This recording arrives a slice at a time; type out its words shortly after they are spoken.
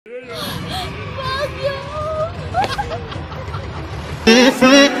Guys,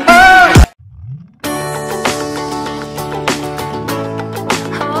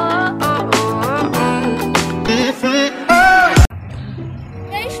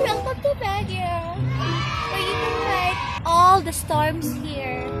 welcome to Baguio, where you can ride all the storms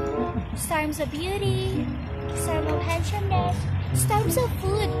here. Storms of beauty, storm of handsomeness, storms of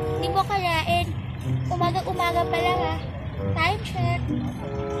food. Hindi mo kalain. Umaga-umaga pa lang ha. Time check.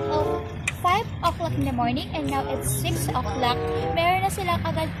 Oh, 5 o'clock in the morning and now it's 6 o'clock. Meron na silang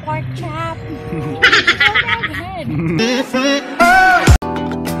agad pork chop.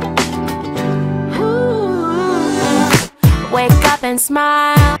 Wake up and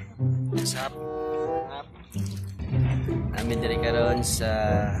smile. What's up? Amin diri karon sa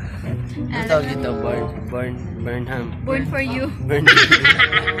ano tawag dito? Burnham. Born for you.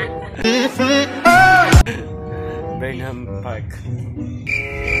 Burnham Park.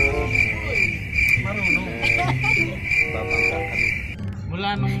 Marunong. Babangka kami.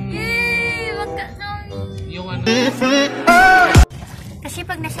 Mula nung Yay! Wag ka kami. yung ano. Kasi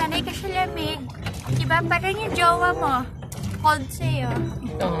pag nasanay ka sa lamig, diba parang yung jowa mo, cold sa'yo.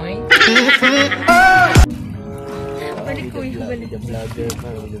 Toy. Balik ko yung balik. The vlogger,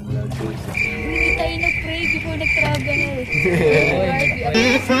 parang the vlogger. Hindi tayo nag-pray before nag-travel.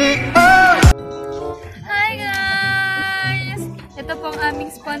 Hi guys! Ito pong aming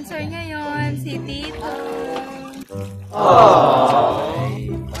sponsor ngayon, si Tito.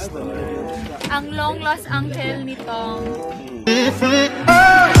 Ang long lost uncle ni Tom. May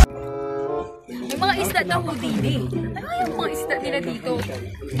mga isda daw ho din. Ano yung mga isda nila dito?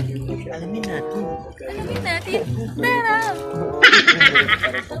 Alamin natin. Alamin natin. Tara!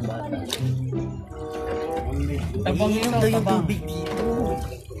 Tabangin Inom daw yung tubig dito.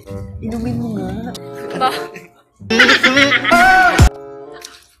 Inumin mo nga. Ba?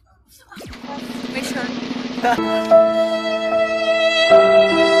 May short.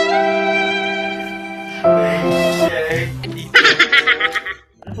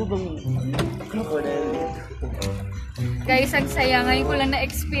 Ano bang crocodile dito? Guys, ang saya. Ngayon ko lang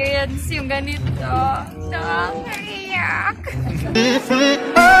na-experience yung ganito. Nakakaiyak.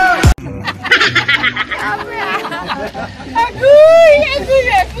 Agoy!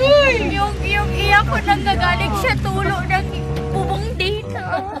 Agoy! Yung iyak ko nang gagaling siya tulo ng bubong dito.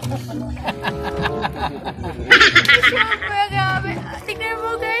 Siyempre, grabe. Tingnan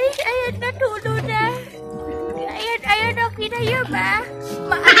mo guys. Ayan, natulo na. Ayan, okay na yun ba?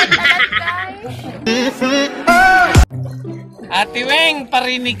 Maalat-alat guys. Ate Weng,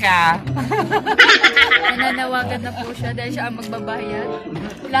 parinig ka. Nananawagan na po siya dahil siya ang magbabayad.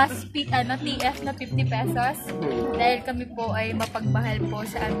 Last peak, TF na 50 pesos. Dahil kami po ay mapagmahal po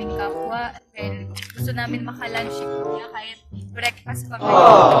sa aming kapwa. Dahil gusto namin makalunch niya kahit breakfast pa kayo.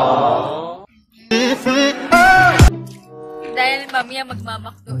 Dahil mamaya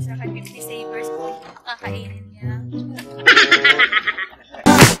magmamakdo siya kay 50 savers po. Kakainin niya.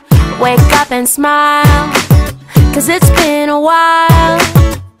 Wake up and smile. 'Cause it's been a while.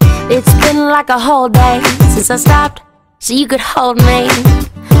 It's been like a whole day since I stopped so you could hold me.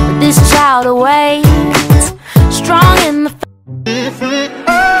 But this child awaits, strong in the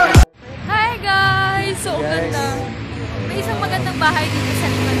Hi guys! So, ganda. May isang magandang bahay dito sa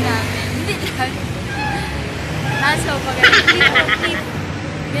likod namin. Hindi lang. So, maganda. Clip.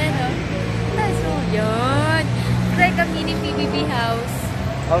 Yan o. So, yun. It's like a mini PBB house.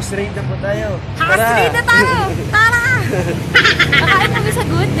 House raid na po tayo. House raid na tayo! Tara! Makain kami sa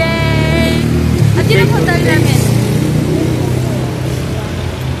good day! At yun ang hotel namin.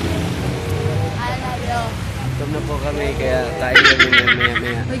 Tom na po kami, kaya kain kami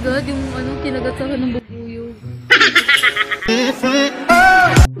maya-maya. Oh my god, yung kinagat sa akin ng bubuyo.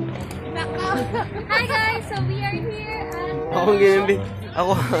 Hi guys! So we are here at...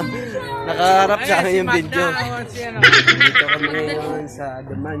 Ako, nakaharap sa akin yung video. Dito kami ngayon sa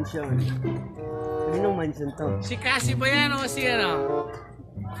The Mansion. Anong mansion to? Si Cassie ba yan o si ano?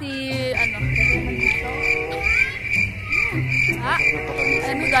 Si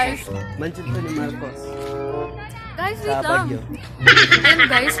ano guys? Mansion to ni Marcos. Guys, Sa wait lang. Baguio. Ayun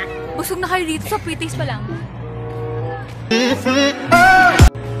guys, busog na kayo dito sa pretties pa lang. Mansion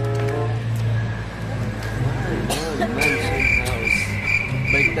house.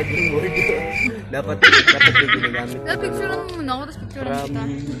 Baliktad yung word. Dapat yung ginagamit. Picture lang muna ako, tapos picture lang kita.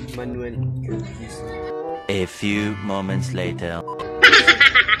 Manuel. A few moments later.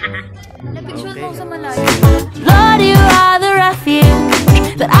 Picture mo sa malayo. Lord, you are the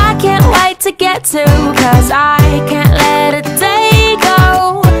refuge that I can't wait to get to. 'Cause I can't let a day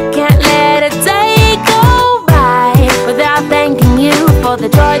go. Can't let a day go by without thanking you for the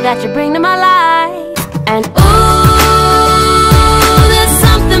joy that you bring to my life. And ooh,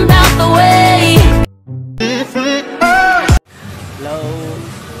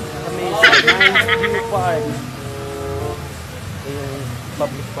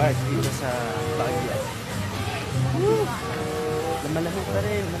 public park dito sa Baguio. Woo! Malamig pa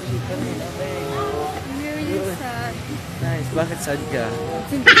rin, malamig pa rin. Okay. Very sad. Nice. Bakit sad ka?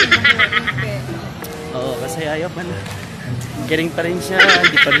 Oo, kasi ayaw pa na. Kiring pa rin siya,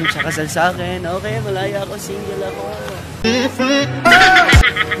 hindi pa rin siya kasal sa akin. Okay, malaya ako, single ako.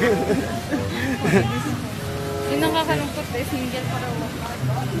 Yung nakakalungkot eh, single pa raw.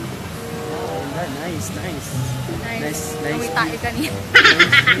 Nice. Nice. Awi tayo kanina.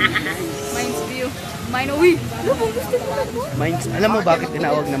 Mines view. Mine away. Mines. Alam mo bakit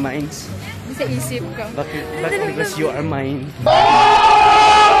tinawag na mines? Sa isip ka. Bakit? Because you are mine.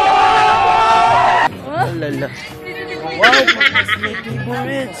 Lala. Wow! Mas may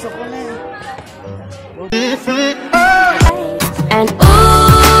favorite. So ko na. And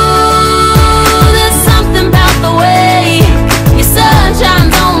ooh, there's something about the way your sun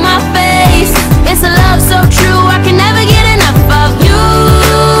shines on my face. It's a love so true, I can never get enough of you.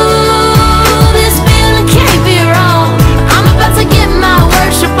 This feeling can't be wrong. I'm about to get my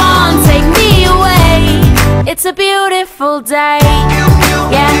worship on. Take me away. It's a beautiful day.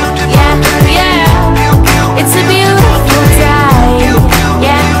 Yeah, yeah, yeah. It's a beautiful day.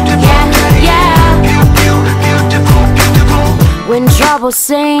 Yeah, yeah, yeah. When trouble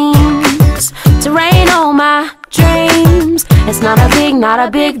seems to rain on my dreams, it's not a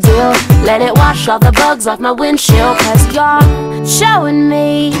big deal. Let it wash all the bugs off my windshield. Cause you're showing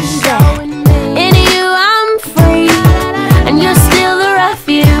me that in you I'm free, and you're still the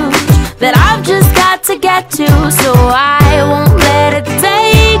refuge that I've just got to get to. So I won't let a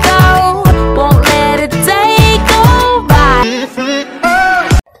day go, won't let a day go by.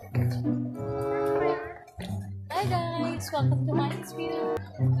 Hi guys, welcome to Mine's View.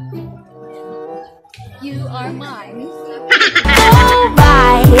 You are mine. Go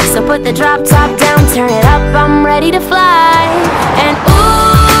by. So put the drop top down, turn it up, I'm ready to fly. And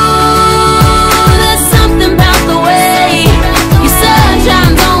ooh, there's something about the way your sun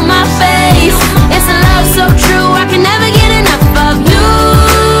shines on my face. It's a love so true, I can never get enough of you.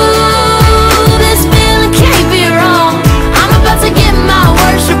 This feeling can't be wrong. I'm about to get my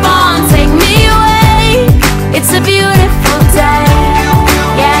worship on. Take me away. It's a beautiful day.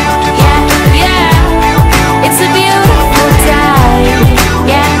 Yeah, yeah, yeah. It's a beautiful day.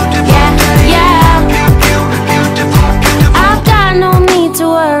 Yeah, yeah, yeah. I've got no need to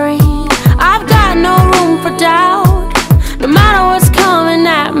worry. I've got no room for doubt. No matter what's coming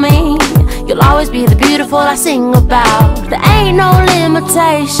at me, you'll always be the beautiful I sing about. There ain't no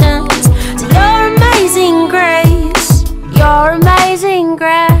limitations to your amazing grace. Your amazing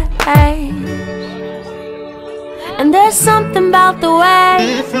grace. And there's something about the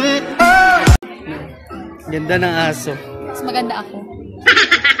way. Ganda ng aso. Mas maganda ako.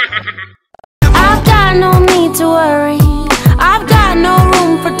 I've got no need to worry. I've got no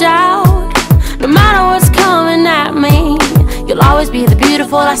room for doubt. No matter what's coming at me, you'll always be the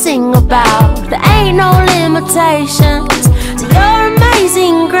beautiful I sing about. There ain't no limitations to your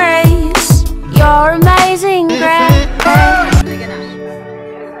amazing grace. Your amazing grace.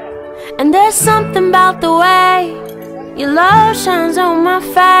 And there's something about the way your love shines on my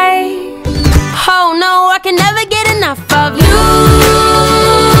face. Oh no, I can never get enough of you.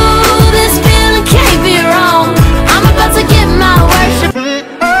 This feeling can't be wrong. I'm about to get my worship.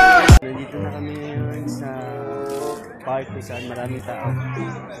 Nandito na kami ngayon sa park kung saan maraming tao.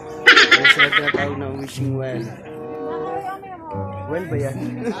 Kung sila tinatawag na wishing well. Well ba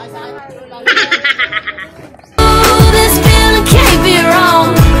yan? This feeling can't be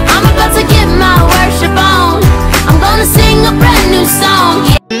wrong. I'm about to get my worship on. I'm gonna sing a brand new song.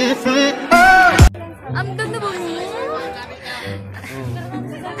 Ang ganda ba mo?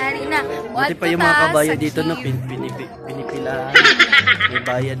 Ari na. Pati pa yung mga kabayo dito na pinipilaan. May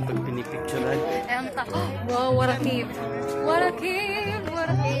bayad pag pinipicturan. Wow, what a cave. What a cave. What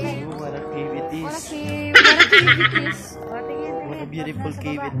a cave. Oh, what a cave it What a is. cave. What a cave it is. What a beautiful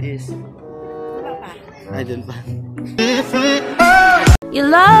cave it is. I don't know. Your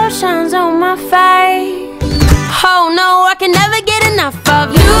love shines on my face. Oh no, I can never get enough of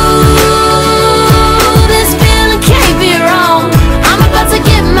you. This feeling can't be wrong. I'm about to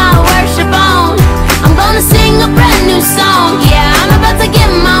get my worship on. I'm gonna sing a brand new song. Yeah, I'm about to get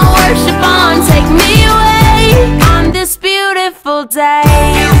my worship on. Take me away on this beautiful day.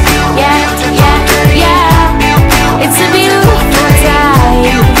 Yeah, yeah, yeah. It's a beautiful day.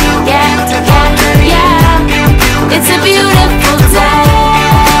 Yeah, yeah, yeah. It's a beautiful day.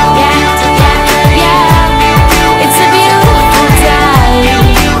 Yeah, yeah, yeah. It's a beautiful day. Yeah,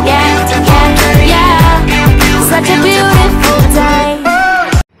 yeah, yeah. Such a beautiful day.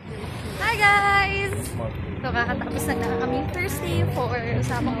 Hi guys! So kakatapos na kaming first day or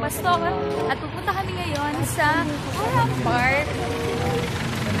usapang pastor. At pupunta kami ngayon sa Harang Park.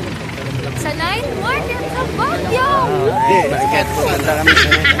 Sa night market sa Baguio! Pupunta kami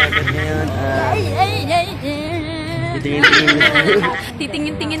sa night market ngayon.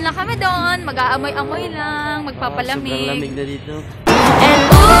 Titingin-tingin lang kami doon. Mag-aamoy-amoy lang. Magpapalamig. Sobrang lamig na dito. And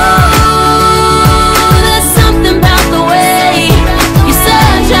ooh, there's something about the way your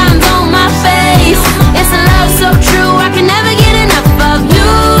sun shines on my face. It's a love so true, I can never get enough of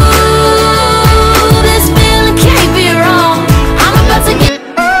you. This feeling can't be wrong. I'm about to get.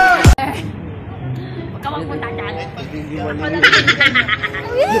 Huwag ka magpunta dyan.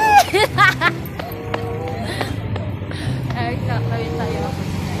 Ay, kakawin tayo.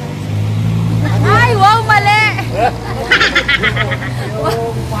 Ay, wow, mali!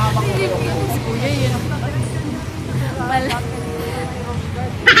 Mali.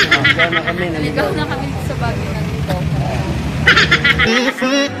 Naligaw na kami sa Baguio na dito.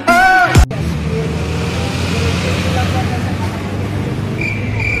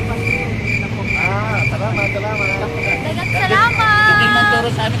 Salamat! Nagturo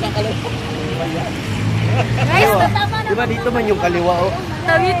sa amin kang kaliwa. Guys, tama na. Diba dito man yung kaliwa oh.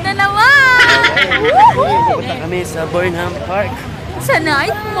 Tawid na naman! Pupunta kami sa Burnham Park. Sa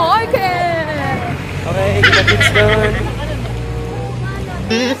night market! Okay, kita-kits doon.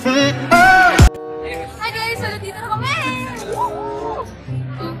 Hi guys! So, dito na kami!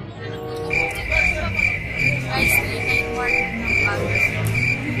 Guys, night market ng Baguio.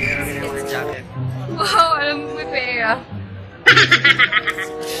 Wow, alam mo may pera.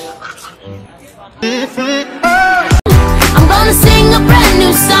 I'm gonna sing a prayer.